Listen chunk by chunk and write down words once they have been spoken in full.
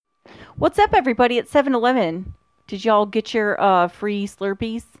What's up, everybody, at 7-Eleven? Did y'all get your free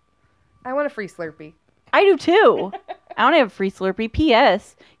Slurpees? I want a free Slurpee. I do, too. I want to have a free Slurpee.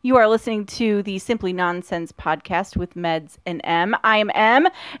 P.S. You are listening to the Simply Nonsense podcast with Meds and M. I am M,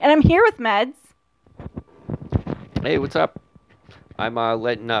 and I'm here with Meds. Hey, what's up? I'm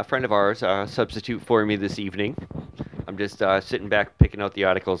letting a friend of ours substitute for me this evening. I'm just sitting back picking out the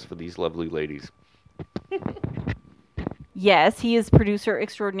articles for these lovely ladies. Yes, he is producer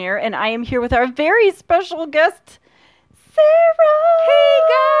extraordinaire, and I am here with our very special guest, Sarah. Hey,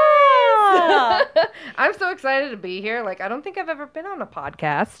 guys! I'm so excited to be here. I don't think I've ever been on a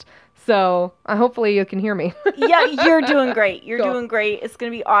podcast, so hopefully you can hear me. Yeah, you're doing great. You're Cool. doing great. It's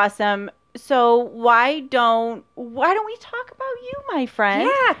going to be awesome. So why don't we talk about you, my friend?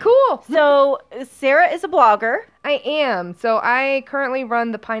 Yeah, cool. So Sarah is a blogger. I am. So I currently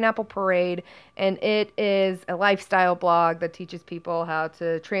run the Pineapple Parade, and it is a lifestyle blog that teaches people how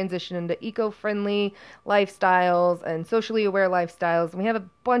to transition into eco-friendly lifestyles and socially aware lifestyles. And we have a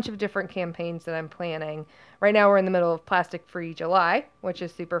bunch of different campaigns that I'm planning. Right now we're in the middle of Plastic Free July, which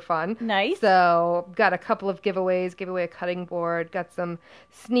is super fun. Nice. So got a couple of giveaways, gave away a cutting board, got some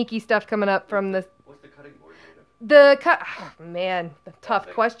sneaky stuff coming up from the... What's the cutting board made of? Tough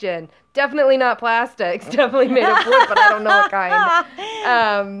question. Definitely not plastic. It's definitely made of wood, but I don't know what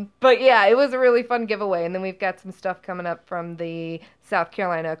kind. But yeah, it was a really fun giveaway. And then we've got some stuff coming up from the South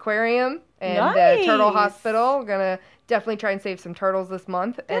Carolina Aquarium and the Turtle Nice. Hospital. We're going to definitely try and save some turtles this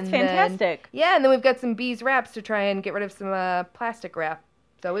month. That's and fantastic. And then we've got some bees wraps to try and get rid of some plastic wrap.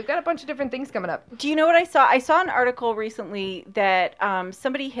 So we've got a bunch of different things coming up. Do you know what I saw? I saw an article recently that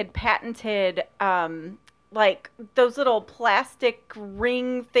somebody had patented those little plastic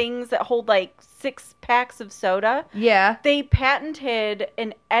ring things that hold 6 packs of soda. Yeah. They patented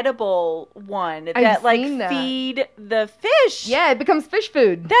an edible one I've that seen that. feed the fish. Yeah, it becomes fish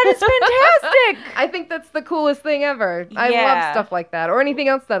food. That is fantastic. I think that's the coolest thing ever. I Yeah. love stuff like that, or anything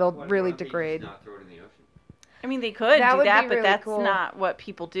else that'll Why really don't they just degrade. not throw it in the ocean? I mean, they could That do would that, be but really that's cool. not what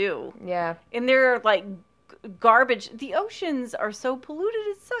people do. Yeah. And they're garbage. The oceans are so polluted,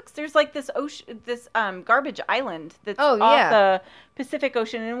 it sucks. There's this garbage island that's off the Pacific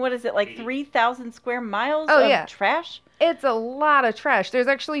Ocean, and what is it, 3,000 square miles of trash? It's a lot of trash. There's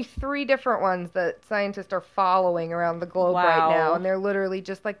actually 3 different ones that scientists are following around the globe right now, Wow. and they're literally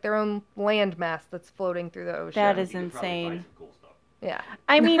just their own landmass that's floating through the ocean. That is You could probably insane. find some cool stuff. Yeah.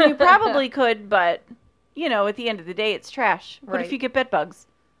 I mean, you probably could, but at the end of the day, it's trash. What if Right. you get bed bugs?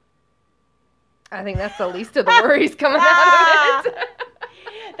 I think that's the least of the worries coming out of it.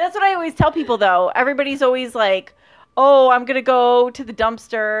 That's what I always tell people, though. Everybody's always like, oh, I'm going to go to the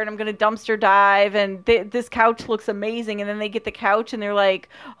dumpster and I'm going to dumpster dive and this couch looks amazing. And then they get the couch and they're like,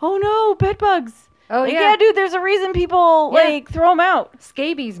 oh no, bed bugs. Oh, Yeah, dude, there's a reason people Yeah. throw them out.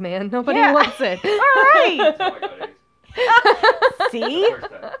 Scabies, man. Nobody Yeah. wants it. All right. That's how I got AIDS. See? First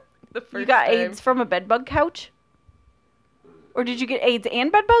time. The You first got time. AIDS from a bed bug couch? Or did you get AIDS and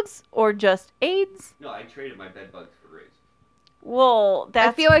bed bugs? Or just AIDS? No, I traded my bed bugs for rays. Well, that's...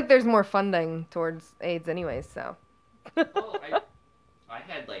 I feel like there's more funding towards AIDS anyways, so. Well, I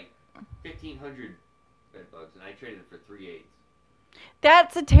had 1,500 bed bugs, and I traded it for 3 AIDS.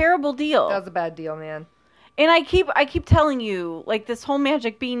 That's a terrible deal. That was a bad deal, man. And I keep telling you, this whole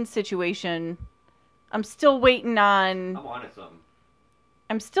magic bean situation, I'm still waiting on... I'm on it something.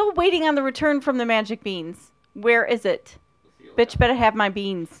 I'm still waiting on the return from the magic beans. Where is it? We'll see what Bitch better have my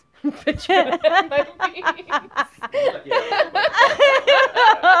beans. Bitch, better have my beans.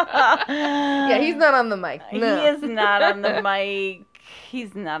 Yeah, he's not on the mic. No. He is not on the mic.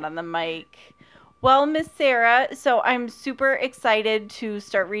 He's not on the mic. Well, Miss Sarah, so I'm super excited to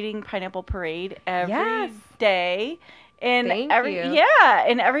start reading Pineapple Parade every day. Yes. And Thank you. Yeah,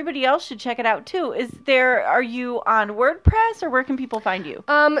 and everybody else should check it out too. Are you on WordPress or where can people find you?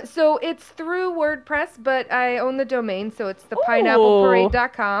 So it's through WordPress, but I own the domain, so it's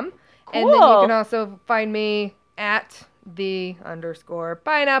thepineappleparade.com. And then you Cool. can also find me at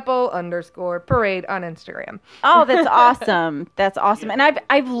 _pineapple_parade on Instagram. Oh, that's awesome. That's awesome. And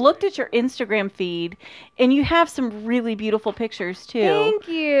I've looked at your Instagram feed and you have some really beautiful pictures too. Thank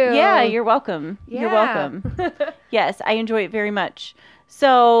you. Yeah, you're welcome. You're Yeah. welcome. Yes, I enjoy it very much.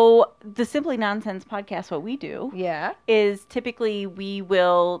 So the Simply Nonsense podcast, what we do Yeah. is typically we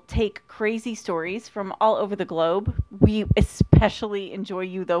will take crazy stories from all over the globe. We especially enjoy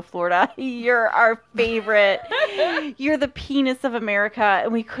you though, Florida. You're our favorite. You're the penis of America,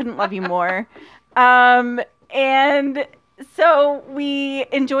 and we couldn't love you more. And so we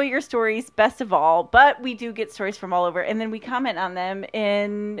enjoy your stories best of all, but we do get stories from all over, and then we comment on them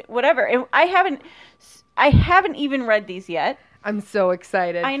in whatever. And I haven't even read these yet. I'm so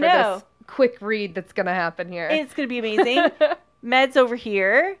excited I for know. this quick read that's going to happen here. It's going to be amazing. Meds over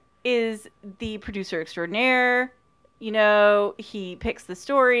here is the producer extraordinaire. You know, he picks the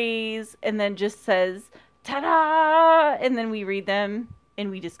stories and then just says, ta-da! And then we read them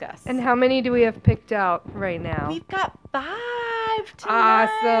and we discuss. And how many do we have picked out right now? We've got 5 tonight. So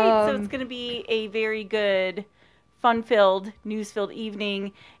Awesome. it's going to be a very good, fun-filled, news-filled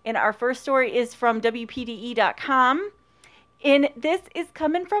evening. And our first story is from WPDE.com. And this is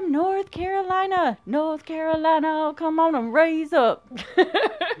coming from North Carolina. North Carolina, come on and raise up.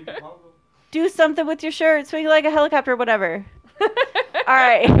 Do something with your shirt, swing like a helicopter, whatever. All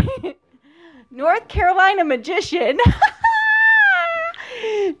right. North Carolina magician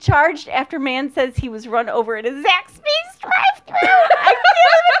charged after man says he was run over at a Zaxby's drive-thru. I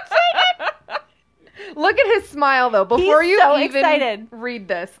can't even say it. Look at his smile, though, before He's you so even excited. read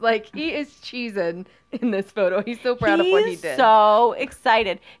this. Like, he is cheesing in this photo. He's so proud of what he did. So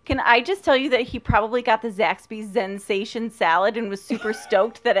excited. Can I just tell you that he probably got the Zaxby's Zensation salad and was super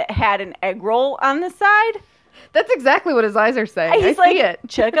stoked that it had an egg roll on the side? That's exactly what his eyes are saying. He's I like, see it.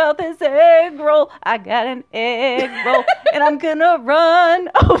 check out this egg roll. I got an egg roll, and I'm gonna run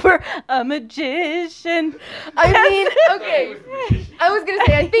over a magician. I mean, okay. I was going to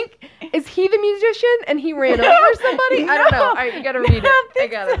say, I think, is he the musician and he ran over somebody? I don't know. No. All right, you got to read it. I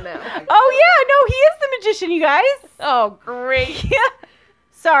got it now. Oh yeah, no, he is the magician, you guys. Oh, great. Yeah.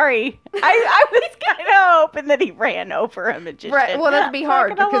 Sorry, I was kind of hoping that he ran over a magician. Right. Well, that'd be Not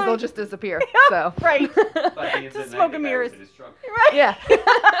hard gonna because lie. they'll just disappear. So. Right. To smoke and mirrors. Right. Yeah.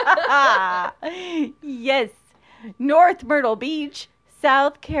 Yes. North Myrtle Beach,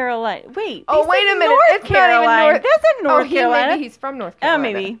 South Carolina. Wait. Oh, they wait said a minute. North It's not even Carolina. North. That's in North Carolina. Maybe he's from North Oh,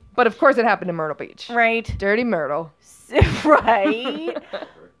 Carolina. maybe. But of course it happened in Myrtle Beach. Right. Dirty Myrtle. Right.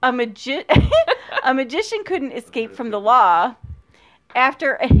 A magician couldn't escape from the law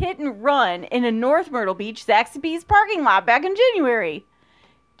after a hit and run in a North Myrtle Beach Zaxby's parking lot back in January.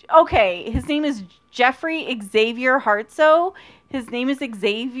 Okay, his name is Jeffrey Xavier Hartso. His name is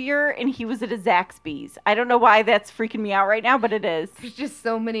Xavier, and he was at a Zaxby's. I don't know why that's freaking me out right now, but it is. There's just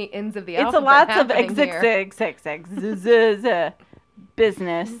so many ends of the It's a alphabet lots of happening here.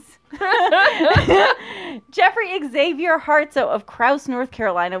 business. Jeffrey Xavier Hartso of Krause, North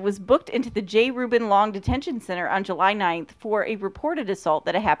Carolina, was booked into the J. Reuben Long Detention Center on July 9th for a reported assault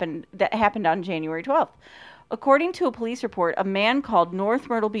that happened on January 12th. According to a police report, a man called North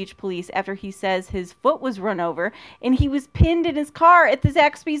Myrtle Beach police after he says his foot was run over and he was pinned in his car at the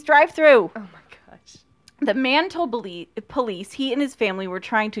Zaxby's drive-thru. Oh my gosh. The man told police he and his family were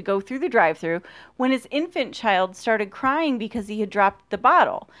trying to go through the drive-thru when his infant child started crying because he had dropped the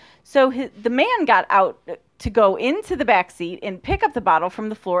bottle. So the man got out to go into the back seat and pick up the bottle from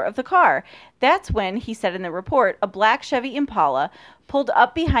the floor of the car. That's when, he said in the report, a black Chevy Impala pulled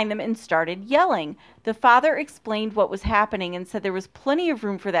up behind them and started yelling. The father explained what was happening and said there was plenty of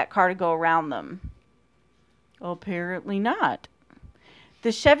room for that car to go around them. Apparently not.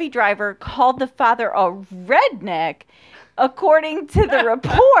 The Chevy driver called the father a redneck, according to the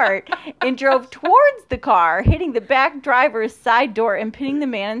report, and drove towards the car, hitting the back driver's side door and pinning the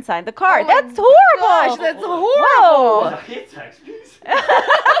man inside the car. Oh my That's horrible. Gosh, that's horrible.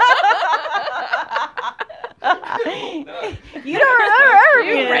 You don't remember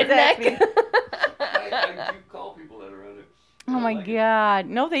You being at redneck. Zaxby's. I do call people that around it. Oh my God.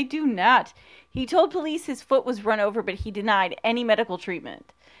 No, they do not. He told police his foot was run over, but he denied any medical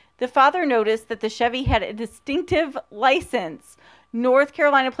treatment. The father noticed that the Chevy had a distinctive license, North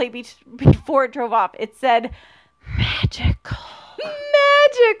Carolina plate before it drove off. It said, magical.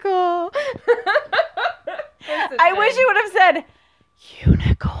 Magical. I wish it would have said,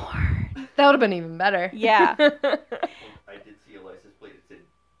 unicorn. That would have been even better. Yeah. I did see a license plate. It said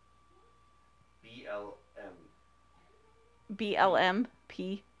BLM.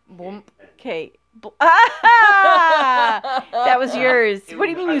 BLMP. Boom. Okay. Ah! That was yours. What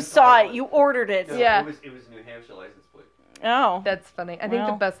do you mean you saw it? You ordered it. Yeah. It was New Hampshire license plate. Oh. That's funny. I think the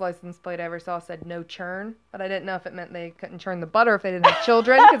Well. best license plate I ever saw said no churn, but I didn't know if it meant they couldn't churn the butter if they didn't have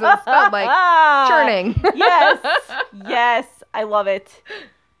children because it was spelled like churning. Yes. Yes. I love it.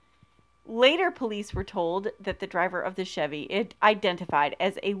 Later, police were told that the driver of the Chevy identified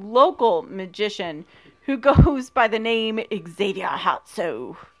as a local magician who goes by the name Xavier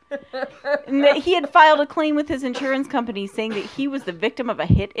Hartso. And that he had filed a claim with his insurance company saying that he was the victim of a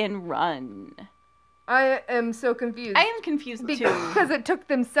hit and run. I am so confused. I am confused too. Because it took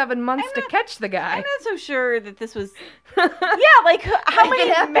them 7 months to catch the guy. I'm not so sure that this was. Yeah, like how It many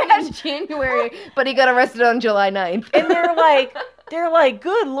happened in January, but he got arrested on July 9th. And they're like, They're like,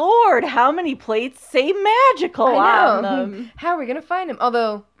 good Lord, how many plates say magical on them? How are we gonna find him?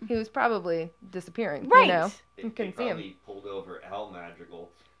 Although he was probably disappearing. Right. You know? They You couldn't see him. probably pulled over Al Madrigal.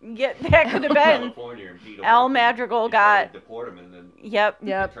 Yeah, that could have been. California and beat him Al up Madrigal and tried got. to deport him, and then Yep.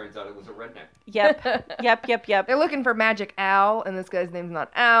 it turns out it was a redneck. Yep. They're looking for Magic Al, and this guy's name's not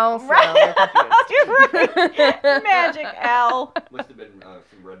Al. So Right. they're confused. You're right. Magic Al. Must have been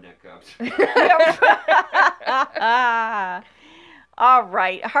some redneck cops. All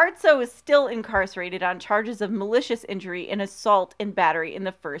right. Hartso is still incarcerated on charges of malicious injury and assault and battery in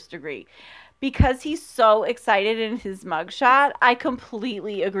the first degree. Because he's so excited in his mugshot, I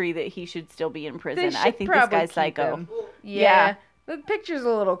completely agree that he should still be in prison. They I should think this probably guy's keep psycho. him. Yeah. Yeah. The picture's a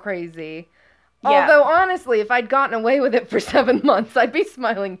little crazy. Yeah. Although, honestly, if I'd gotten away with it for 7 months, I'd be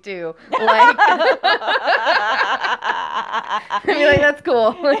smiling too. Like, I'd be like, that's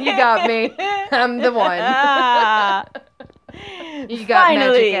cool. You got me. I'm the one. You got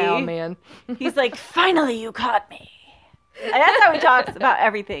Finally. Magic Al, man. He's like, finally you caught me. And that's how he talks about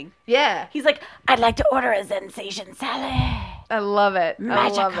everything. Yeah. He's like, I'd like to order a sensation salad. I love it.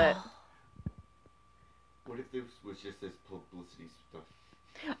 Magical. I love it. What if this was just his publicity stuff?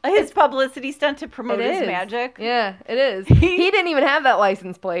 His publicity stunt to promote It his is. magic. Yeah, it is. He didn't even have that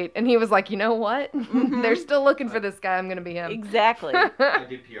license plate, and he was like, you know what? They're still looking for this guy. I'm going to be him. Exactly. I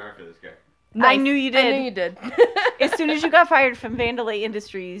did PR for this guy. I knew you did. I knew you did. As soon as you got fired from Vandalay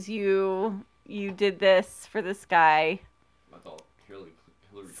Industries, you did this for this guy. That's all Hillary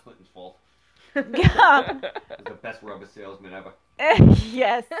Clinton's fault. Yeah. He's the best rubber salesman ever.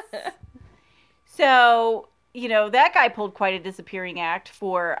 Yes. So, that guy pulled quite a disappearing act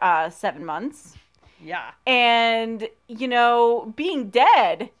for 7 months. Yeah. And, being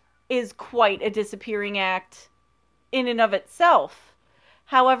dead is quite a disappearing act in and of itself.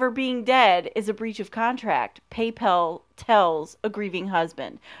 However, being dead is a breach of contract, PayPal tells a grieving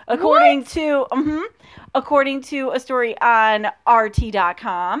husband. According to a story on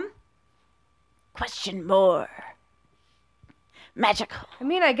RT.com. Question more. Magical. I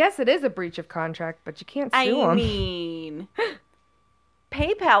mean, I guess it is a breach of contract, but you can't sue him. mean,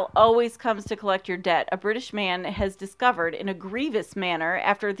 PayPal always comes to collect your debt, a British man has discovered in a grievous manner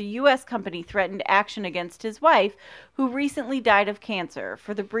after the U.S. company threatened action against his wife, who recently died of cancer,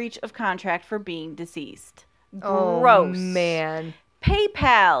 for the breach of contract for being deceased. Gross. Oh, man.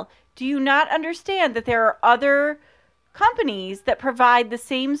 PayPal, do you not understand that there are other companies that provide the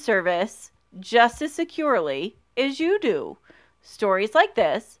same service just as securely as you do? Stories like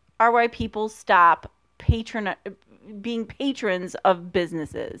this are why people stop being patrons of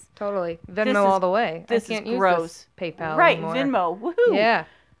businesses. Totally. This Venmo is- all the way. this I can't is use gross. this PayPal Right, anymore. Venmo. Woohoo. Yeah.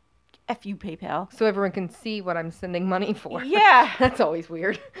 F you, PayPal. So everyone can see what I'm sending money for. Yeah. That's always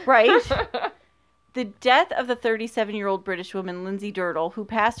weird. Right? The death of the 37-year-old British woman, Lindsay Dirtle, who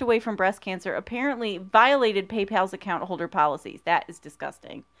passed away from breast cancer, apparently violated PayPal's account holder policies. That is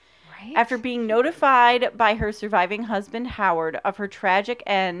disgusting. Right? After being notified by her surviving husband, Howard, of her tragic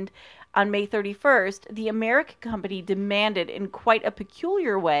end on May 31st, the American company demanded, in quite a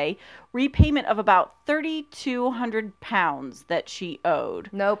peculiar way, repayment of about £3,200 that she owed.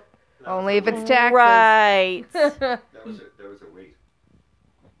 Nope. That Only was if a it's rule. taxes. Right. That was a rate.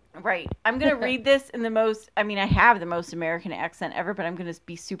 Right. I'm going to read this in I have the most American accent ever, but I'm going to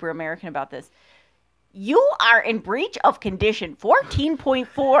be super American about this. You are in breach of condition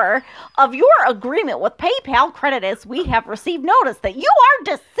 14.4 of your agreement with PayPal creditors. We have received notice that you are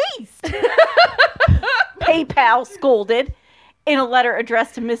deceased. PayPal scolded in a letter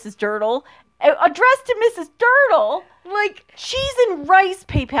addressed to Mrs. Dirtle. Addressed to Mrs. Dirtle? Like, Cheese and rice,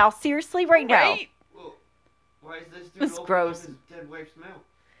 PayPal. Seriously, right now. right? Well, why is this dude It's opening gross. up his dead wife's mouth?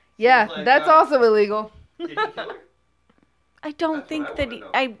 Yeah, Seems like, that's also illegal. Did he kill her? I don't That's think what I that wanna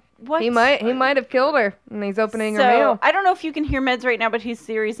know. what? He might have killed her, and he's opening her So, mail. I don't know if you can hear Meds right now, but his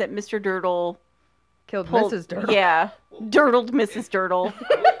theory is that Mr. Dirtle Killed pulled, Mrs. Dirtle. Yeah, dirtled Mrs. Dirtle,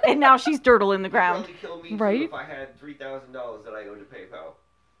 and now she's Dirtle in the He'd ground. probably kill me too Right? if I had $3,000 that I owed to PayPal.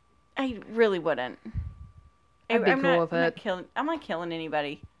 I really wouldn't. I'd be I'm cool not, with I'm not it. I'm not killing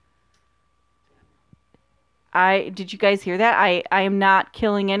anybody. Did you guys hear that? I am not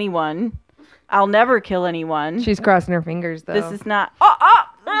killing anyone. I'll never kill anyone. She's crossing her fingers, though. This is not. Oh!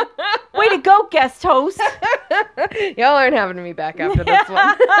 Way to go, guest host. Y'all aren't having me back after this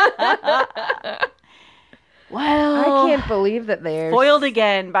one. Well, I can't believe that they're foiled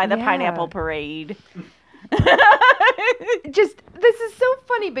again by the Yeah. pineapple parade. This is so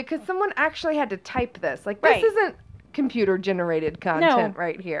funny because someone actually had to type this. Like, this Right. isn't computer generated content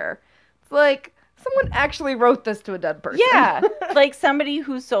right here. It's like someone actually wrote this to a dead person. Yeah, like somebody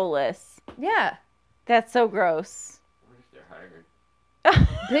who's soulless. Yeah. That's so gross. What if they're hired?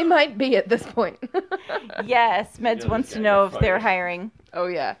 They might be at this point. Yes, Meds know wants this to guy know got if they're fired. hiring. Oh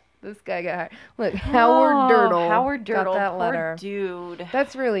yeah, this guy got hired. Look, Howard Dirtle. Howard Dirtle, got that poor letter. dude.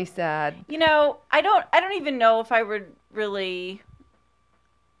 That's really sad. You know, I don't even know if I would really.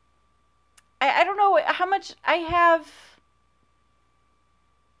 I don't know how much I have.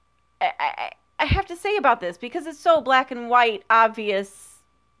 I have to say about this because it's so black and white, obvious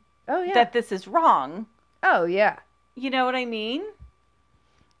Oh yeah. that this is wrong. Oh yeah. You know what I mean?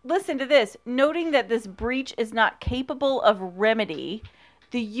 Listen to this. Noting that this breach is not capable of remedy,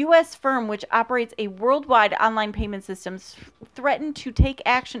 the U.S. firm, which operates a worldwide online payment system, threatened to take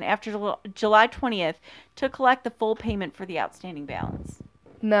action after July 20th to collect the full payment for the outstanding balance.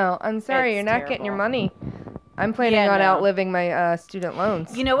 No, I'm sorry, It's you're not getting your terrible. money. I'm planning Yeah, on no. outliving my student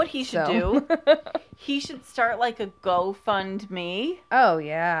loans. You know what he should so. do? He should start like a GoFundMe. Oh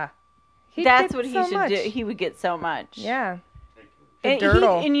yeah. He'd That's get what he so should much. do. He would get so much. Yeah. The And,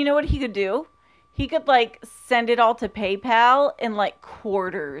 Dirtle. and you know what he could do? He could like send it all to PayPal in like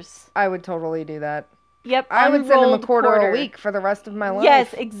quarters. I would totally do that. Yep. I would send him a unrolled quarter a week for the rest of my life.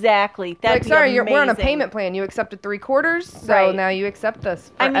 Yes, exactly. That'd Like, be sorry, we're on a amazing. payment plan. You accepted 3/4, so Right. now you accept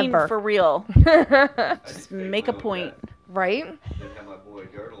this I forever. mean, for real. Just make a point. right? Didn't have my boy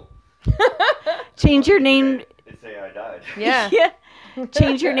Dirtle. Change your name. And say I died. Yeah.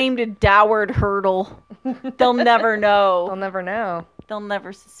 Change your name to Doward Hurdle. They'll never know. I'll never know. They'll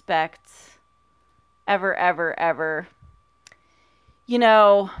never suspect. Ever, ever, ever. You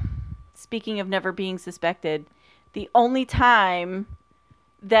know, speaking of never being suspected, the only time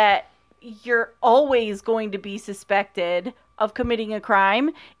that you're always going to be suspected of committing a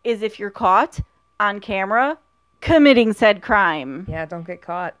crime is if you're caught on camera committing said crime. Yeah, don't get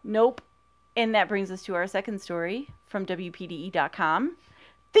caught. Nope. And that brings us to our second story from WPDE.com.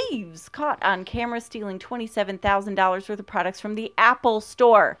 Thieves caught on camera stealing $27,000 worth of products from the Apple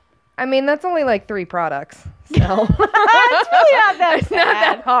Store. I mean, that's only like 3 products. So It's really not that it's not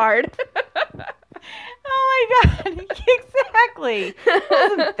that hard. Oh my god! Exactly. It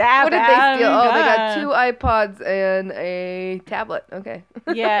wasn't that What did bad. they steal? I Oh, mean, they got God. 2 iPods and a tablet. Okay.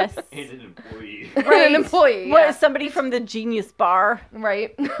 Yes. And an employee. Right. An employee. What? Yeah. Somebody from the Genius Bar.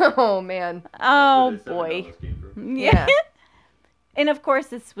 Right. Oh man. Oh That's where boy. the $7 came from. Yeah. Yeah. And of course,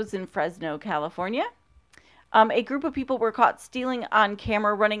 this was in Fresno, California. A group of people were caught stealing on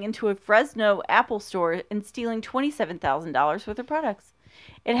camera, running into a Fresno Apple store and stealing $27,000 worth of products.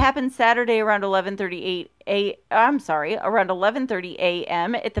 It happened Saturday around 11:30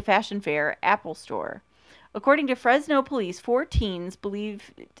 a.m. at the Fashion Fair Apple Store. According to Fresno police, 4 teens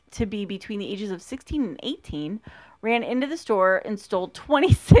believed to be between the ages of 16 and 18 ran into the store and stole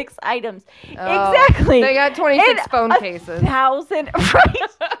 26 items. Oh, Exactly. They got 26 And phone cases. right?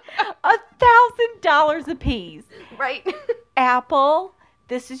 $1,000 a piece. Right. Apple,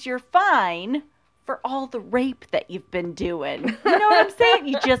 this is your fine for all the rape that you've been doing. You know what I'm saying?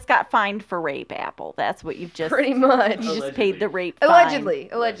 You just got fined for rape, Apple. That's what you've just Pretty much. You just Allegedly. paid the rape fine. Allegedly.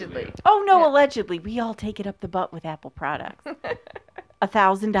 Oh no, Yeah. allegedly. We all take it up the butt with Apple products.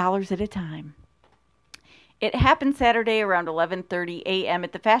 $1,000 at a time. It happened Saturday around 11:30 a.m.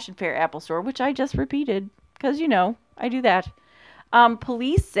 at the Fashion Fair Apple Store, which I just repeated because, you know, I do that.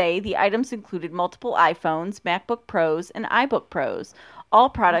 Police say the items included multiple iPhones, MacBook Pros, and iBook Pros. All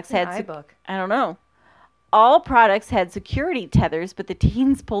products What's an had iBook? I don't know. All products had security tethers, but the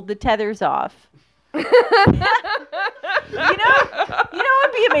teens pulled the tethers off. You know what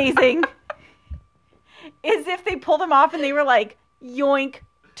would be amazing is if they pulled them off and they were like, yoink,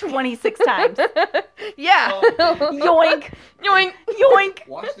 26 times. Yeah. Yoink, Yoink. yoink.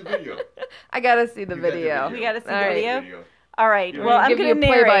 Watch the video. I gotta see the You got the video. video. We gotta see All the right. video. All right. Yeah. Well, We'll I'm give going you to a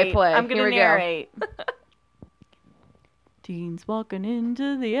narrate. play-by-play. I'm going Here to we go. narrate. Teens walking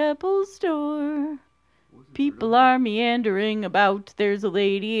into the Apple Store. People are meandering about. There's a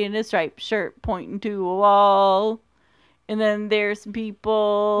lady in a striped shirt pointing to a wall. And then there's some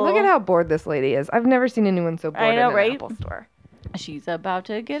people. Look at how bored this lady is. I've never seen anyone so bored I know, in an right? Apple store. She's about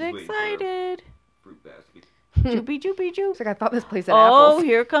to get She's waiting for her. excited. Fruit basket. Joopy, joopy, joop. It's like I thought this place had Oh, apples.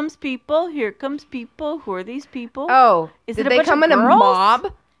 here comes people. Here comes people. Who are these people? Oh, Is did it a they bunch come of in girls? a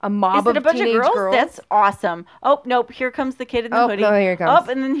mob? A mob Is it a of bunch of teenage girls? That's awesome. Oh, nope. Here comes the kid in the Oh, hoodie. no, here it comes.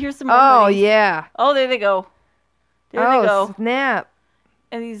 Oh, and then here's some more Oh, hoodies. yeah. Oh, there they go. There Oh, they go. snap.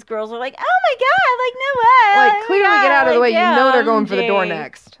 And these girls are like, oh my god, like no way. Like, clearly get out of the way. You know they're going for the door OMG.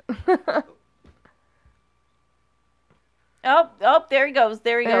 next. Oh, there he goes.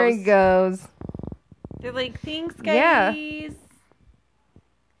 There he There goes. he goes. They're like, thanks, Yeah. guys.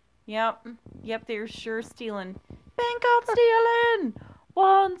 Yep, they're sure stealing. Been caught stealing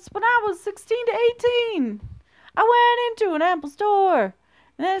once when I was 16 to 18. I went into an Apple store and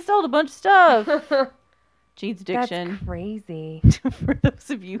then I sold a bunch of stuff. Jane's Addiction. That's crazy. For those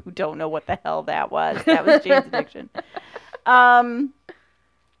of you who don't know what the hell that was Jane's Addiction.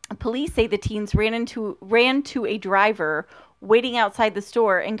 Police say the teens ran to a driver waiting outside the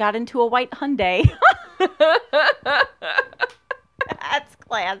store and got into a white Hyundai. That's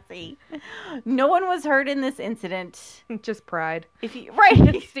classy. No one was hurt in this incident. Just pride.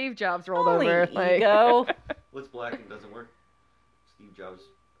 Right. Steve Jobs rolled Holy over. ego. What's black and doesn't work? Steve Jobs'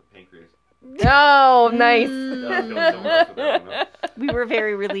 pancreas. Oh, nice. We were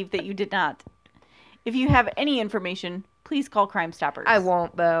very relieved that you did not. If you have any information, please call Crime Stoppers. I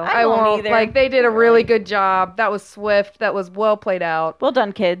won't, though. I won't either. Like, they did a really good job. That was swift. That was well played out. Well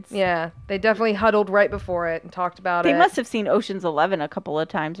done, kids. Yeah, they definitely huddled right before it and talked about it. They must have seen Ocean's 11 a couple of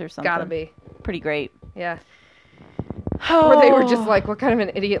times or something. Gotta be. Pretty great. Yeah. Or they were just like, what kind of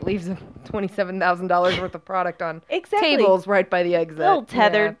an idiot leaves $27,000 worth of product on Exactly. tables right by the exit? Little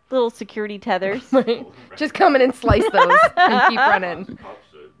tethered, little security tethers. Yeah. Right. Just come in and slice those and keep running. Cops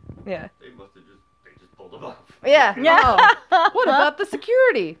said Yeah. they just pulled them off. Yeah. Yeah. Oh, what about the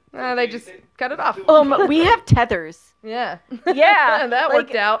security? They just cut it off. We have tethers. Yeah. Yeah. That like,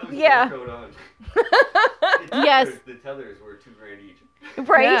 worked out. Yeah. Yes. The tethers were $2,000 each.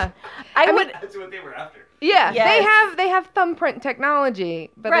 Right. Yeah. I would. That's what they were after. Yeah, Yes. they have thumbprint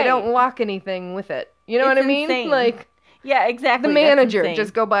technology, but Right. they don't lock anything with it. You know It's what I mean? insane. Like Yeah, exactly. the That's manager insane.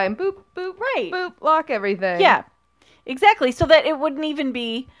 just go by and boop boop Right. boop lock everything. Yeah, exactly. So that it wouldn't even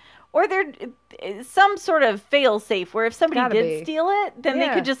be, or there some sort of fail safe where if somebody Gotta did be. steal it, then they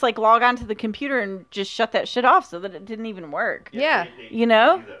Yeah. could just like log onto the computer and just shut that shit off so that it didn't even work. Yeah. You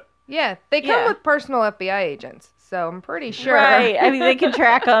know? Yeah, they come Yeah. with personal FBI agents, so I'm pretty sure. Right. I mean, they can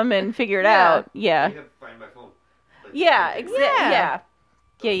track them and figure it Yeah. out. Yeah. They have Find My Phone. Like, Yeah. they- Exactly. Yeah.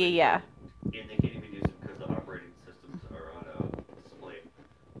 Yeah. Yeah. And they can't even use it because the operating systems are on a display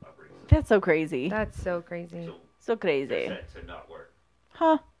operating system. That's so crazy. That's so crazy. So So they're crazy. set to not work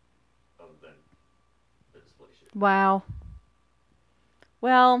Huh. other than the display shit. Wow.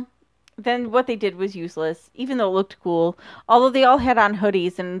 Well, then what they did was useless, even though it looked cool. Although they all had on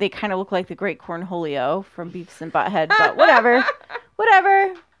hoodies and they kind of looked like the Great Cornholio from Beavis and Butthead, but whatever.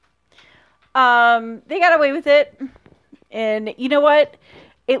 Whatever. They got away with it. And you know what?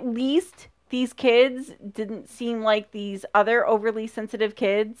 At least these kids didn't seem like these other overly sensitive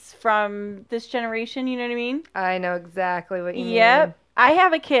kids from this generation, you know what I mean? I know exactly what you mean. Yep. I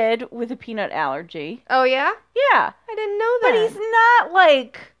have a kid with a peanut allergy. Oh yeah? Yeah. I didn't know But that. he's not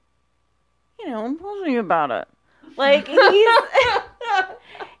like, bullshitting about it. Like he's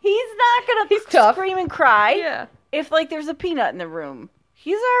not gonna He's tough. scream and cry Yeah. if like there's a peanut in the room.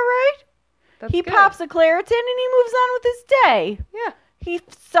 He's all right. That's He good. pops a Claritin and he moves on with his day. Yeah. He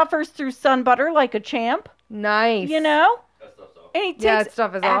suffers through sun butter like a champ. Nice. You know. That stuff's off. And he takes. Yeah, that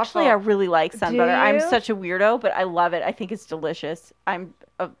stuff is Actually, I awful. really like sun Do butter. I'm you? such a weirdo, but I love it. I think it's delicious. I'm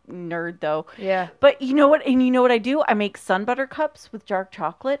a nerd though. Yeah. But you know what? And you know what I do? I make sun butter cups with dark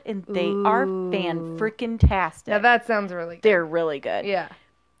chocolate, and they are Ooh. fan-freaking-tastic. Now that sounds really good. They're really good. Yeah.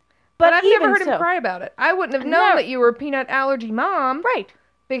 But I've even never heard so, him cry about it. I wouldn't have known No. that you were a peanut allergy mom. Right.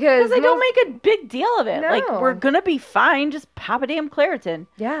 Because Because I don't make a big deal of it. Like, No. we're going to be fine. Just pop a damn Claritin.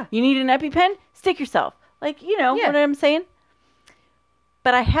 Yeah. You need an EpiPen? Stick yourself. Like, Yeah. what I'm saying?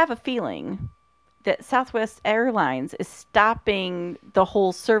 But I have a feeling that Southwest Airlines is stopping the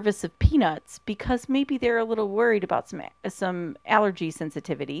whole service of peanuts because maybe they're a little worried about some allergy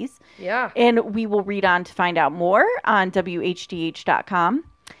sensitivities. Yeah. And we will read on to find out more on WHDH.com.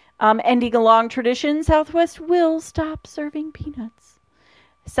 Ending a long tradition, Southwest will stop serving peanuts.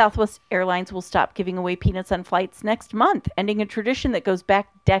 Southwest Airlines will stop giving away peanuts on flights next month, ending a tradition that goes back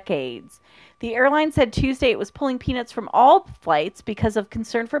decades. The airline said Tuesday it was pulling peanuts from all flights because of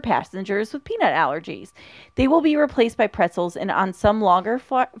concern for passengers with peanut allergies. They will be replaced by pretzels and on some longer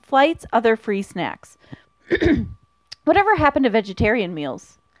flights, other free snacks. Whatever happened to vegetarian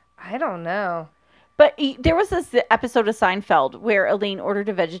meals? I don't know. But there was this episode of Seinfeld where Elaine ordered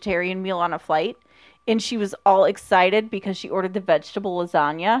a vegetarian meal on a flight, and she was all excited because she ordered the vegetable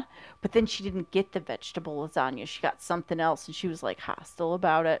lasagna, but then she didn't get the vegetable lasagna. She got something else, and she was like hostile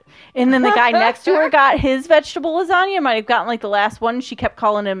about it. And then the guy next to her got his vegetable lasagna. Might have gotten like the last one. She kept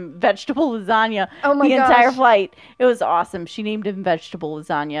calling him vegetable lasagna Oh my the entire gosh. flight. It was awesome. She named him vegetable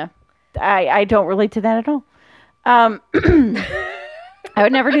lasagna. I don't relate to that at all. I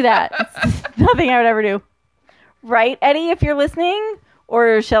would never do that. It's nothing I would ever do. Right, Eddie, if you're listening?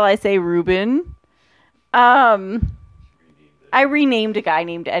 Or shall I say Ruben? Renamed I renamed a guy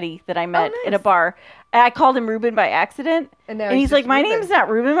named Eddie that I met in a nice. bar. And I called him Ruben by accident. And now And he's like, just my Ruben. name's not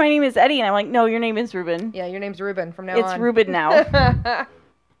Ruben. My name is Eddie. And I'm like, no, your name is Ruben. Yeah, your name's Ruben from now It's on. Ruben now.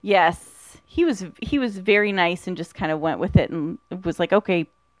 Yes. He was very nice and just kind of went with it and was like, okay,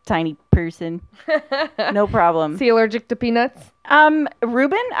 tiny person. No problem. Is he allergic to peanuts?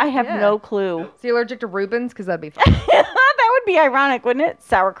 Ruben, I have Yeah. no clue. Is he allergic to Rubens? Because that'd be fun. That would be ironic, wouldn't it?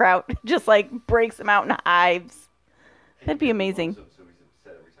 Sauerkraut just like breaks him out in hives. That'd be amazing. So he's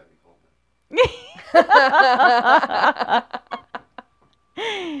upset every time you call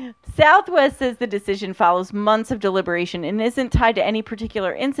him. Southwest says the decision follows months of deliberation and isn't tied to any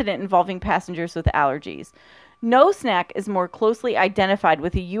particular incident involving passengers with allergies. No Snack is more closely identified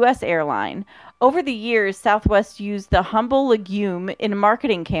with a U.S. airline. Over the years, Southwest used the humble legume in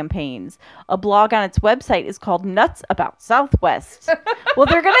marketing campaigns. A blog on its website is called Nuts About Southwest. Well,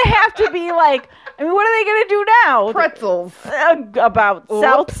 they're going to have to be like, I mean, what are they going to do now? Pretzels. About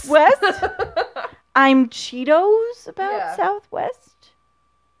Whoops. Southwest? I'm Cheetos about Yeah. Southwest?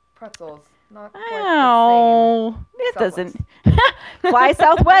 Pretzels. Not quite Oh, it Southwest. doesn't. Fly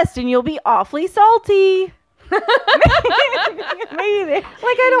Southwest and you'll be awfully salty. Maybe they, Like,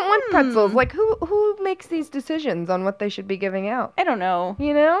 I don't want pretzels. Like, who makes these decisions on what they should be giving out? I don't know.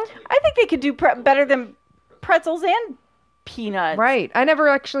 You know? I think they could do better than pretzels and peanuts. Right. I never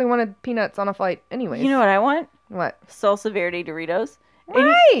actually wanted peanuts on a flight anyways. You know what I want? What? Salsa verde Doritos. And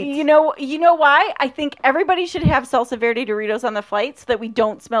Right. You know why? I think everybody should have salsa verde Doritos on the flight so that we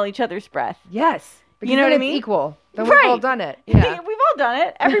don't smell each other's breath. Yes. You know then what I it's mean? equal. Then we've all Right. done it. Yeah. We've all done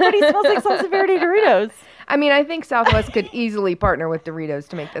it. Everybody smells like salsa verde Doritos. I mean, I think Southwest could easily partner with Doritos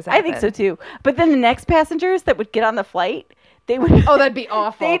to make this happen. I think so too. But then the next passengers that would get on the flight, they would. Oh, that'd be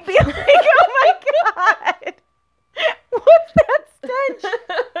awful. They'd be like, "Oh my god, what's that stench?"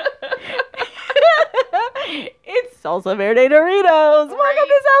 It's salsa verde Doritos. Welcome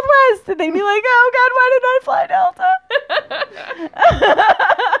to Southwest, and they'd be like, "Oh god, why did I fly Delta?"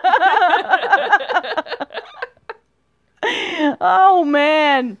 Oh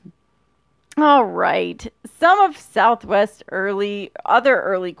man. All right. Some of Southwest's other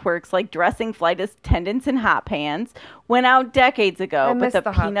early quirks, like dressing flight attendants in hot pants, went out decades ago, I but miss the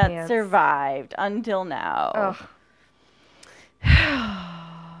the hot peanuts pants. survived until now. Ugh.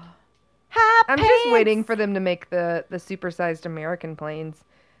 Hot I'm pants. just waiting for them to make the supersized American planes.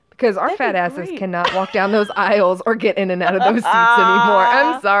 Because our That'd fat be asses great. cannot walk down those aisles or get in and out of those seats anymore.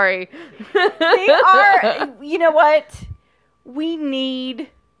 I'm sorry. They are. You know what? We need.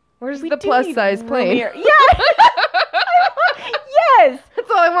 Where's We the do plus need size plane? roomier- Yeah. Yes. That's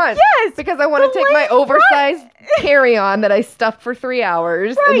all I want. Yes, Because I want to the take my lane- oversized carry-on that I stuffed for 3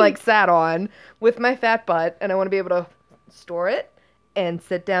 hours and Right. like sat on with my fat butt, and I want to be able to store it and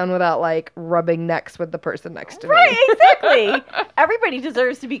sit down without like rubbing necks with the person next to Right, me. exactly. Everybody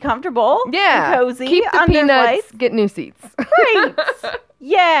deserves to be comfortable. Yeah. And cozy. Keep the on their peanuts, flights. get new seats. Right.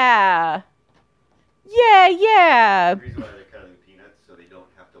 Yeah. Yeah, yeah. The reason why they're cutting the peanuts so they don't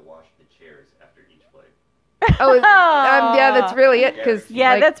have to wash the chairs after each flight. Oh, yeah, that's really it. Because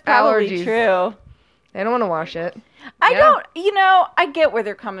Yeah, that's probably allergies. true. They don't want to wash it. I Yeah. don't, I get where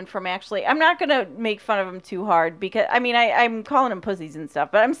they're coming from, actually. I'm not going to make fun of them too hard because, I'm calling them pussies and stuff,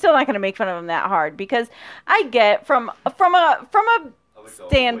 but I'm still not going to make fun of them that hard because I get from a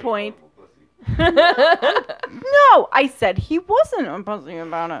standpoint. No, I said he wasn't a pussy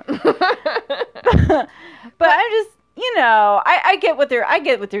about it. But I'm just, I get what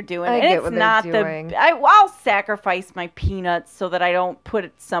they're doing. I and get it's what they're not doing. I'll sacrifice my peanuts so that I don't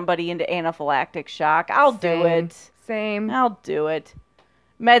put somebody into anaphylactic shock. I'll do Same. it. Same. I'll do it.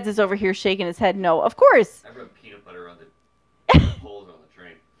 Meds is over here shaking his head. No, of course. I rub peanut butter on the holes on the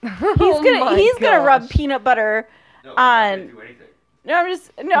train. He's gonna rub peanut butter. No, On- I'm not gonna do anything.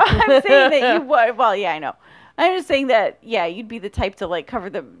 I'm saying that you would. Well, yeah, I know. I'm just saying that, yeah, you'd be the type to like cover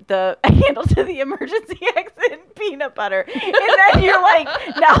the handle to the emergency exit in peanut butter, and then you're like,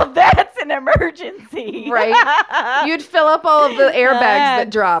 now that's an emergency, Right. You'd fill up all of the airbags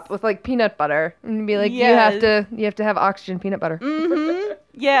that drop with like peanut butter and be like, Yes. you have to have oxygen peanut butter. Mm-hmm.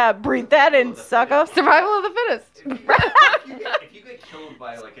 Yeah, breathe that in, sucker. Survival of the fittest. If you get killed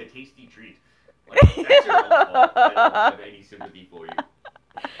by like a tasty treat, like, that's your own fault. I don't have any sympathy for you.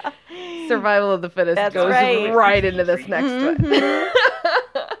 Survival of the fittest That's goes right. into this next one. Mhm.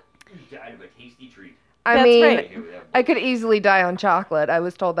 You died of a tasty treat. I That's mean, right. Okay with that. I could easily die on chocolate. I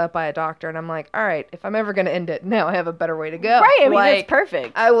was told that by a doctor, and I'm like, all right, if I'm ever going to end it, now I have a better way to go. Right, I mean, like, that's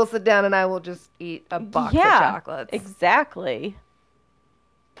perfect. I will sit down and I will just eat a box of chocolates. Exactly.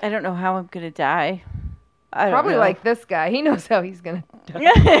 I don't know how I'm gonna die. I don't Probably know. like this guy. He knows how he's going to die.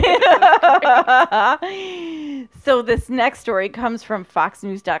 So this next story comes from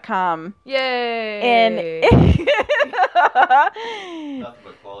foxnews.com. Yay. And Nothing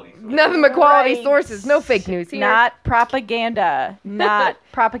but quality. Nothing but quality Right. sources. No fake news here. not propaganda. Not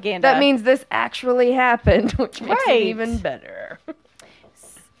propaganda. That means this actually happened, which makes Right. it even better.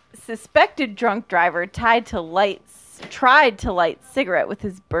 Suspected drunk driver tried to light cigarette with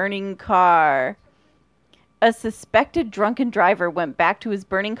his burning car. A suspected drunken driver went back to his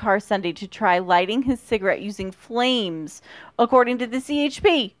burning car Sunday to try lighting his cigarette using flames, according to the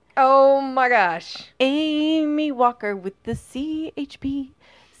CHP. Oh my gosh. Amy Walker with the CHP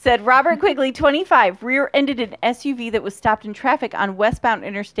said Robert Quigley, 25, rear-ended an SUV that was stopped in traffic on westbound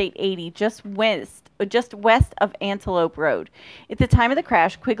Interstate 80 just west of Antelope Road. At the time of the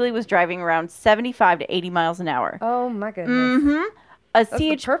crash, Quigley was driving around 75 to 80 miles an hour. Oh my goodness. Mm-hmm. That's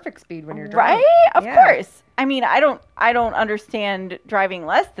the perfect speed when you're Right? driving. Of Yeah. course. I mean, I don't understand driving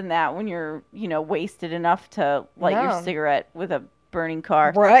less than that when you're, wasted enough to light your No. cigarette with a burning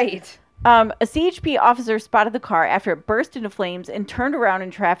car. Right. A CHP officer spotted the car after it burst into flames and turned around in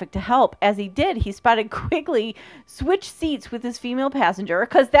traffic to help. As he did, he spotted Quigley switch seats with his female passenger,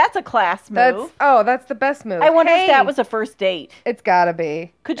 because that's a class move. That's the best move. I wonder Hey, if that was a first date. It's gotta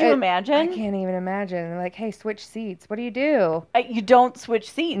be. Could you imagine? I can't even imagine. Like, hey, switch seats. What do you do? You don't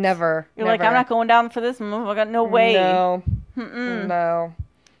switch seats. Never. You're like, I'm not going down for this. I got no way. No. Mm-mm. No.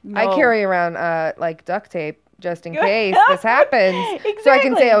 No. I carry around like duct tape just in case this happens, so I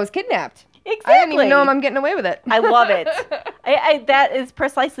can Exactly. say I was kidnapped. Exactly. I didn't even know I'm getting away with it. I love it. That is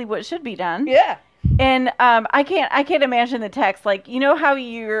precisely what should be done. Yeah. And I can't imagine the text, like, you know how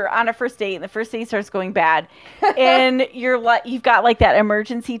you're on a first date and the first date starts going bad, and you've got like that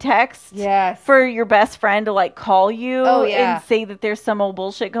emergency text Yes. for your best friend to like call you Oh, yeah. and say that there's some old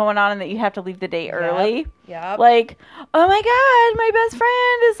bullshit going on and that you have to leave the date early. Yep. Like, oh my God, my best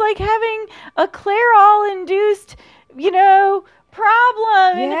friend is like having a Clairol induced,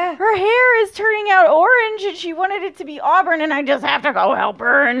 problem. Yeah. And her hair is turning out orange and she wanted it to be auburn and I just have to go help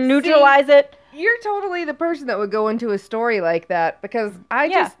her and neutralize it. You're totally the person that would go into a story like that, because I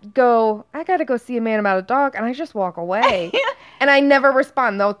Yeah. just go, I gotta go see a man about a dog, and I just walk away. And I never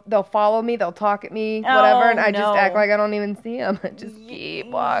respond. They'll follow me, they'll talk at me, whatever, and I just act like I don't even see them. I just keep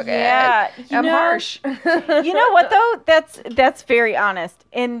walking. Yeah. I'm harsh. You know what though? That's very honest.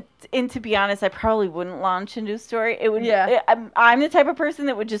 And to be honest, I probably wouldn't launch into a story. It would. Yeah. I'm the type of person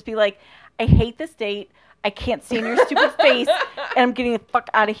that would just be like, I hate this date. I can't stand your stupid face, and I'm getting the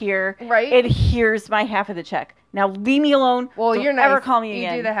fuck out of here. Right. And here's my half of the check. Now leave me alone. Well, Don't you're nice. ever call me You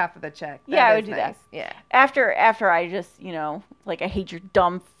again. do the half of the check. Yeah, I That would is do nice. that. Yeah. After I just I hate your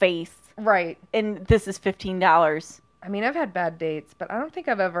dumb face, Right. and this is $15. I mean, I've had bad dates, but I don't think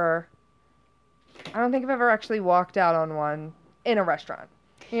I've ever actually walked out on one in a restaurant.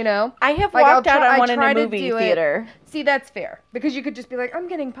 I have Like, walked out I on one in try a to movie do it. theater. See, that's fair, because you could just be like, I'm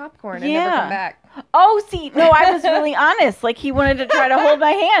getting popcorn and Yeah. never come back. Oh, see, no, I was really honest. Like, he wanted to try to hold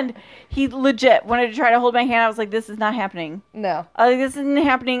my hand. He legit wanted to try to hold my hand. I was like, this is not happening. No. This isn't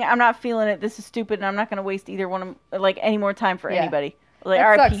happening. I'm not feeling it. This is stupid, and I'm not going to waste either one of, any more time for Yeah. anybody. Like, That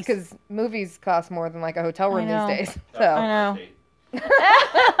all right, sucks, peace. because movies cost more than like a hotel room know. these days. I So know.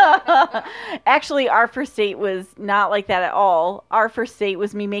 Actually, our first date was not like that at all. Our first date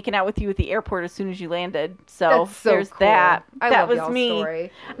was me making out with you at the airport as soon as you landed. So, that's so there's cool. that. I that love was y'all's me.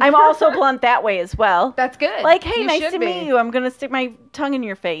 story. I'm also blunt that way as well. That's good. Like, hey, You nice should to be. meet you. I'm going to stick my tongue in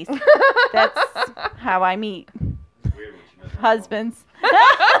your face. That's how I meet husbands.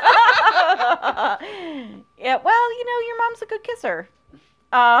 Yeah, well, your mom's a good kisser.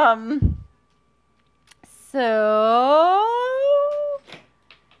 So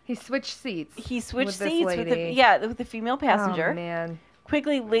He switched seats. he switched with this seats with lady. the female passenger. Oh, man.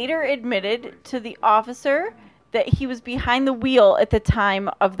 Quigley later admitted to the officer that he was behind the wheel at the time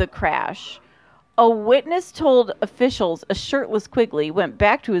of the crash. A witness told officials a shirtless Quigley went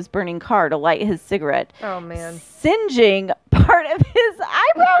back to his burning car to light his cigarette, Oh, man. singeing part of his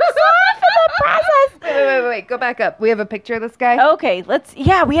eyebrows off in the process. Wait. Go back up. We have a picture of this guy. Okay,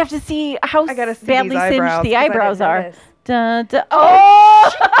 we have to see how I gotta see badly these singed eyebrows, the 'cause I eyebrows didn't are. notice. Dun, dun.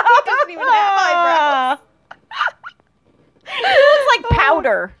 Oh! He doesn't even have eyebrows. He looks like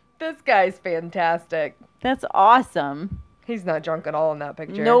powder. This guy's fantastic. That's awesome. He's not drunk at all in that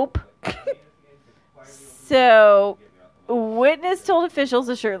picture. Nope. So, witness told officials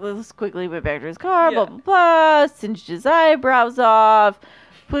the shirtless Quigley went back to his car, blah, blah, blah, singed his eyebrows off.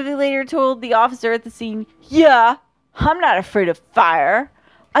 Quigley later told the officer at the scene, yeah, I'm not afraid of fire.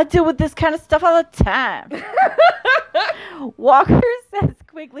 I deal with this kind of stuff all the time. Walker says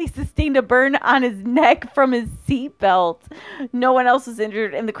Quigley sustained a burn on his neck from his seatbelt. No one else was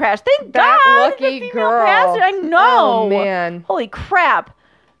injured in the crash. Thank That God! lucky the female girl. passenger. I know. Oh, man. Holy crap.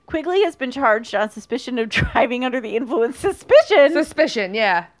 Quigley has been charged on suspicion of driving under the influence. Suspicion?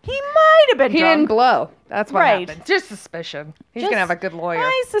 Yeah. He might have been He drunk. didn't blow. That's what Right. happened. Just suspicion. He's Just- going to have a good lawyer.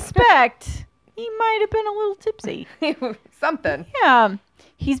 I suspect he might have been a little tipsy. Something. Yeah.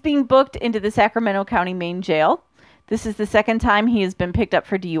 He's being booked into the Sacramento County main jail. This is the second time he has been picked up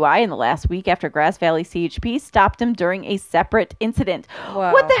for DUI in the last week after Grass Valley CHP stopped him during a separate incident.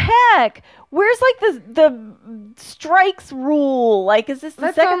 Wow. What the heck? Where's like the strikes rule? Like, is this the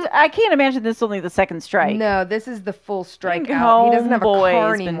That's second? I can't imagine this is only the second strike. No, this is the full strikeout. Oh, He doesn't have a boy, car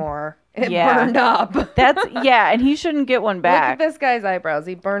it's been- anymore. It Yeah. burned up. That's and he shouldn't get one Look back. at this guy's eyebrows.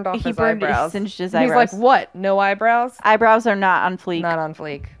 He burned off He his burned- he eyebrows. singed his He's eyebrows. like, what? No eyebrows? Eyebrows are not on fleek. Not on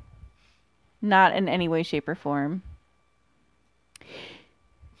fleek. Not in any way, shape, or form.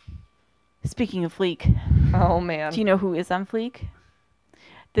 Speaking of fleek, Oh, man. do you know who is on fleek?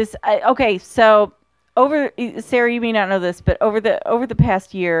 Okay, so Sarah, you may not know this, but over the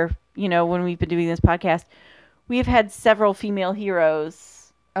past year, when we've been doing this podcast, we have had several female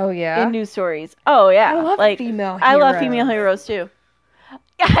heroes Oh, yeah? in news stories. Oh yeah, I love like female I love heroes. female heroes too.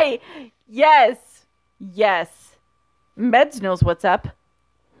 Yes. Meds knows what's up.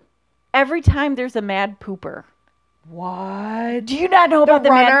 Every time there's a mad pooper. What? Do you not know about the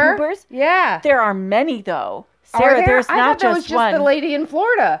runner? mad poopers? Yeah. There are many though. Are Sarah, there? there's I not thought that was just just one. the lady in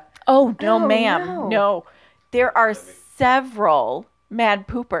Florida. Oh, no, Oh, ma'am. no. No. There are several mad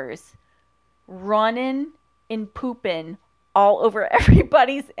poopers running and pooping all over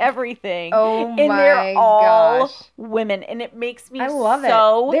everybody's everything. Oh, and they're my all gosh. women. And it makes me I love it.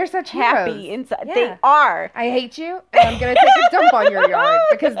 so They're such happy heroes. inside. Yeah. They are. I hate you, and I'm going to take a dump on your yard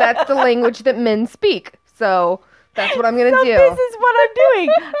because that's the language that men speak. So that's what I'm going to So do. this is what I'm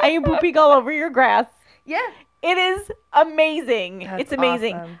doing. I am pooping all over your grass. Yeah. It is amazing. That's It's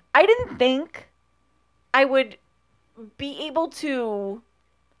amazing. awesome. I didn't think I would be able to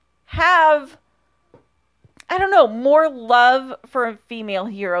have, I don't know, more love for a female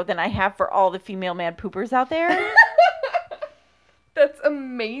hero than I have for all the female mad poopers out there. That's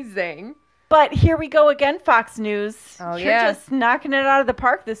amazing. But here we go again, Fox News. Oh, You're yeah. just knocking it out of the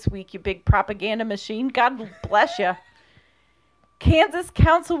park this week, you big propaganda machine. God bless you. Kansas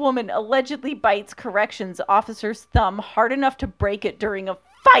councilwoman allegedly bites corrections officer's thumb hard enough to break it during a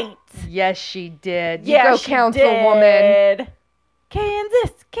fight. Yes, she did. You Yeah, go, she councilwoman. did.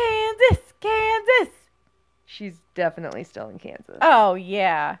 Kansas. She's definitely still in Kansas. Oh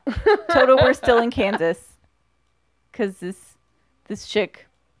yeah, Toto, we're still in Kansas because this chick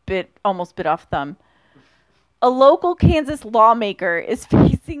almost bit off thumb. A local Kansas lawmaker is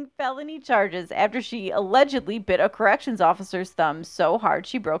facing felony charges after she allegedly bit a corrections officer's thumb so hard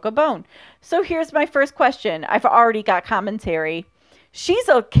she broke a bone. So here's my first question. I've already got commentary. She's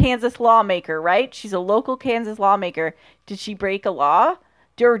a Kansas lawmaker, right? She's a local Kansas lawmaker. Did she break a law?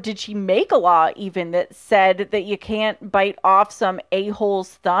 Or did she make a law even that said that you can't bite off some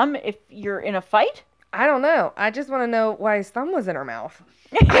a-hole's thumb if you're in a fight? I don't know. I just want to know why his thumb was in her mouth.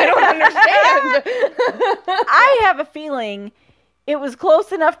 I don't understand. I have a feeling it was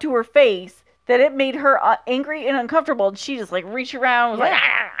close enough to her face that it made her angry and uncomfortable. And she just like reached around and was like,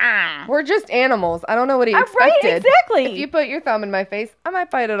 ah. We're just animals. I don't know what he Right, expected. exactly. If you put your thumb in my face, I might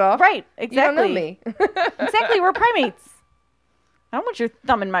bite it off. Right, You don't exactly. know me. Exactly, we're primates. I don't want your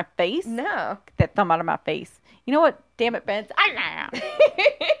thumb in my face. No. Get that thumb out of my face. You know what? Damn it, Benz.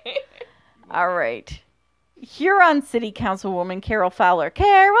 All right. Huron City Councilwoman Carol Fowler.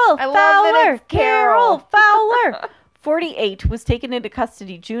 I love that it's Carol. Fowler. 48 was taken into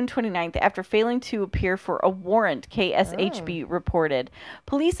custody June 29th after failing to appear for a warrant, KSHB reported.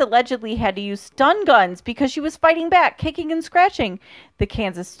 Police allegedly had to use stun guns because she was fighting back, kicking and scratching. The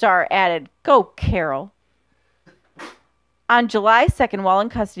Kansas Star added, "Go, Carol." On July 2nd, while in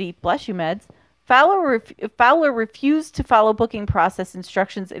custody, bless you, meds, Fowler refused to follow booking process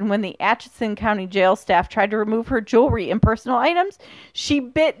instructions, and when the Atchison County Jail staff tried to remove her jewelry and personal items, she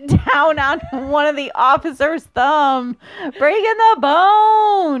bit down on one of the officer's thumb, breaking the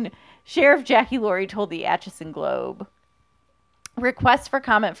bone. Sheriff Jackie Laurie told the Atchison Globe. Requests for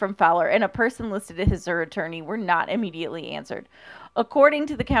comment from Fowler and a person listed as her attorney were not immediately answered. According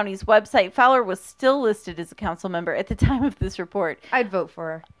to the county's website, Fowler was still listed as a council member at the time of this report. I'd vote for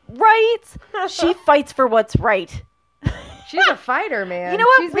her. Right? She fights for what's right. She's a fighter, man. You know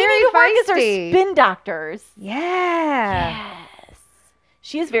what? She's We very need to work as our feisty. spin doctors. Yeah. Yes.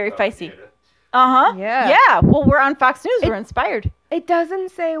 She is very feisty. Uh-huh. Yeah. Yeah. Well, we're on Fox News. We're inspired. It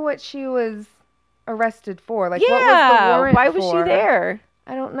doesn't say what she was arrested for. Like, what was the Yeah. warrant Why was for? she there?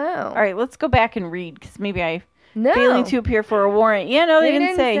 I don't know. All right, let's go back and read because maybe I No. failing to appear for a warrant. Yeah, no, they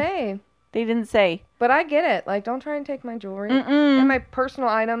didn't say. say. They didn't say. But I get it. Like, don't try and take my jewelry Mm-mm. and my personal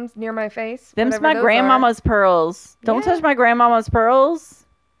items near my face. Them's whatever my those grandmama's pearls. Don't Yeah. touch my grandmama's pearls. are.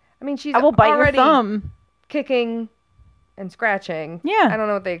 I mean, she's I will bite your already thumb. kicking and scratching. Yeah. I don't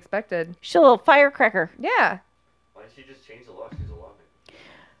know what they expected. She's a little firecracker. Yeah. Why did she just change the law? She's a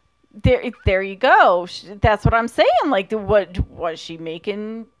lawmaker. There you go. That's what I'm saying. Like, what was she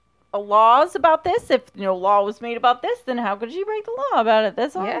making laws about this? If no law was made about this, then how could she break the law about it?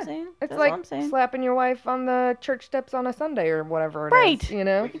 That's all Yeah. I'm saying. It's That's like all I'm saying. slapping your wife on the church steps on a Sunday or whatever it is. Right. You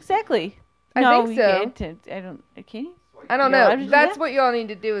know? Exactly. I no, think you so. can't. I don't. Can you? I don't You're allowed know. to do That's that? what y'all need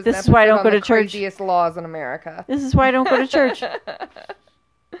to do. Is This an is why I episode don't on go the to church. Craziest laws in America. This is why I don't go to church.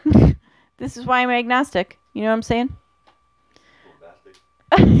 This is why I'm agnostic. You know what I'm saying?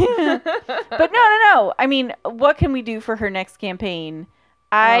 But no. I mean, what can we do for her next campaign?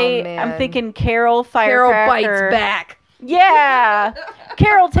 I'm man. thinking Carol Carol Firecracker. bites back. Yeah.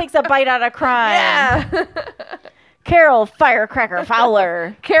 Carol takes a bite out of crime. Yeah. Carol Firecracker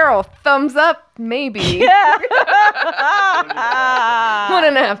Fowler. Carol, thumbs up, maybe. Yeah.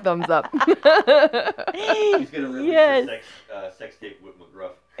 1.5 thumbs up. He's gonna release Yes. a sex tape with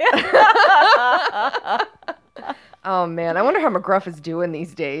McGruff. Oh man, I wonder how McGruff is doing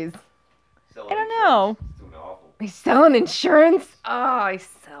these days. I don't know. It's doing awful. He's selling insurance. Oh, I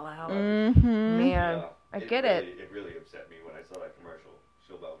sell out. Mm-hmm. Man, Yeah, I get it. It really upset me when I saw that commercial.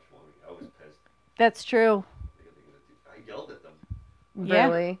 She'll vouch for me. I was pissed. That's true. I yelled at them. Yeah.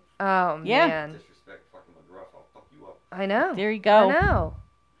 Really? Oh Yeah. man, Disrespect fucking McGruff. I'll fuck you up. I know. There you go. I know.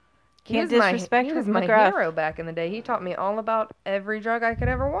 Can't he was disrespect he was McGruff. my hero back in the day. He taught me all about every drug I could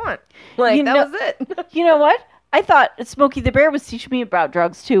ever want. Like You that know- was it. You know what? I thought Smokey the Bear was teaching me about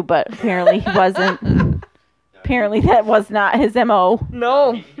drugs too, but apparently he wasn't. Apparently that was not his MO.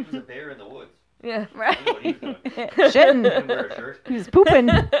 No. He was a bear in the woods. Yeah. I know what he was doing. He Shitting. didn't wear a shirt. He was pooping.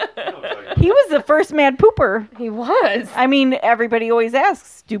 I know what I'm talking about. He was the first mad pooper. He was. I mean, everybody always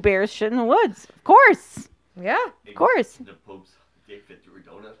asks, do bears shit in the woods? Of course. Yeah. Of course. The Pope's dick fit through a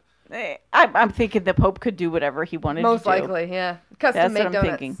donut. I'm thinking the Pope could do whatever he wanted Most to do. likely, yeah. Custom That's made what I'm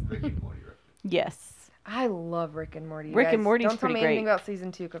donuts. thinking. Rick and Morty reference. Yes. I love Rick and Morty. you Rick and guys. Morty's Don't tell pretty me great. anything about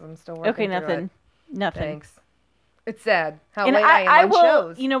season 2 because I'm still working. Okay, through nothing. it. Nothing. Thanks. It's sad how And late I am I on will,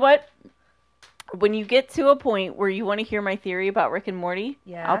 shows. you know what? When you get to a point where you want to hear my theory about Rick and Morty,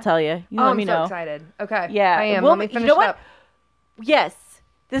 Yeah. I'll tell you. You Oh, let I'm me so know. excited. Okay. Yeah, I am. well, Let me you finish know it what? up. Yes.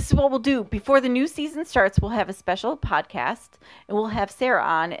 This is what we'll do. Before the new season starts, we'll have a special podcast and we'll have Sarah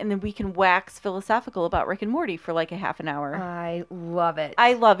on and then we can wax philosophical about Rick and Morty for like a half an hour. I love it.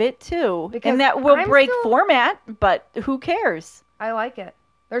 I love it too. Because And that will I'm break still- format, but who cares? I like it.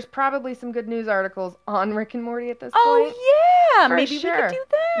 There's probably some good news articles on Rick and Morty at this point. Oh, yeah. For Maybe we sure. could do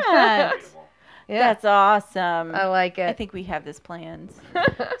that. Write 'em all. Yeah. That's awesome. I like it. I think we have this planned.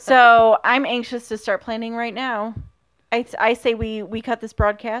 So I'm anxious to start planning right now. I say we cut this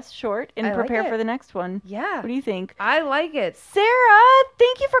broadcast short and I like prepare it. for the next one. Yeah. What do you think? I like it. Sarah,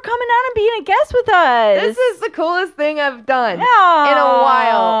 thank you for coming on and being a guest with us. This is the coolest thing I've done in a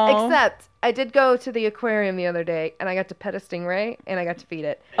Aw. while. Except I did go to the aquarium the other day and I got to pet a stingray and I got to feed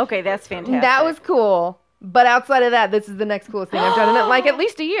it. Okay, that's fantastic. That was cool. But outside of that, this is the next coolest thing I've done in like at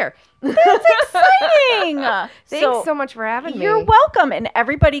least a year. That's exciting. Thanks so much for having me. You're welcome. And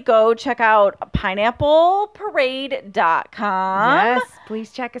everybody go check out pineappleparade.com. Yes,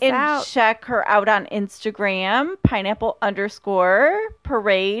 please check us And out. check her out on Instagram,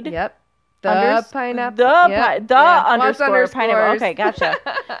 pineapple_parade. Yep. The Unders- pineapple. The, yep. pi- the Yeah. Lots underscore pineapple. underscores. Okay, gotcha.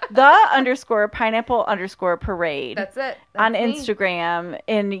 the _pineapple_parade. That's it. On That's me. Instagram,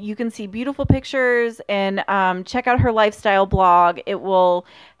 and you can see beautiful pictures and check out her lifestyle blog. It will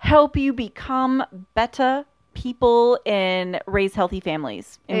help you become better people and raise healthy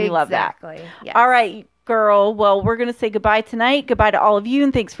families, and we love that. Exactly. Yes. All right, girl. Well, we're going to say goodbye tonight. Goodbye to all of you,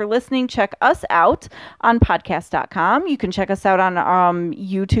 and thanks for listening. Check us out on podcast.com. You can check us out on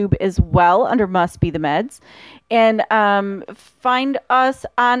YouTube as well under Must Be the Meds. And find us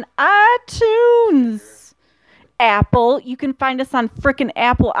on iTunes. Apple. You can find us on frickin'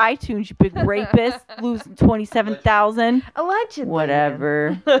 Apple iTunes, you big rapist. Losing 27,000. Allegedly.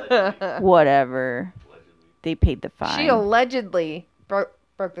 Whatever. Allegedly. Whatever. Allegedly. They paid the fine. She allegedly broke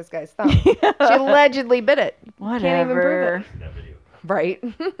this guy's thumb. She allegedly bit it. Whatever. Can't even prove it. That video. Right.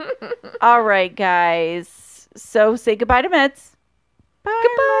 All right, guys. So say goodbye to Meds. Bye.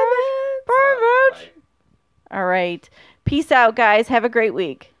 Goodbye, Bye, Mitch. Bye. All right. Peace out, guys. Have a great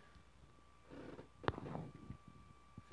week.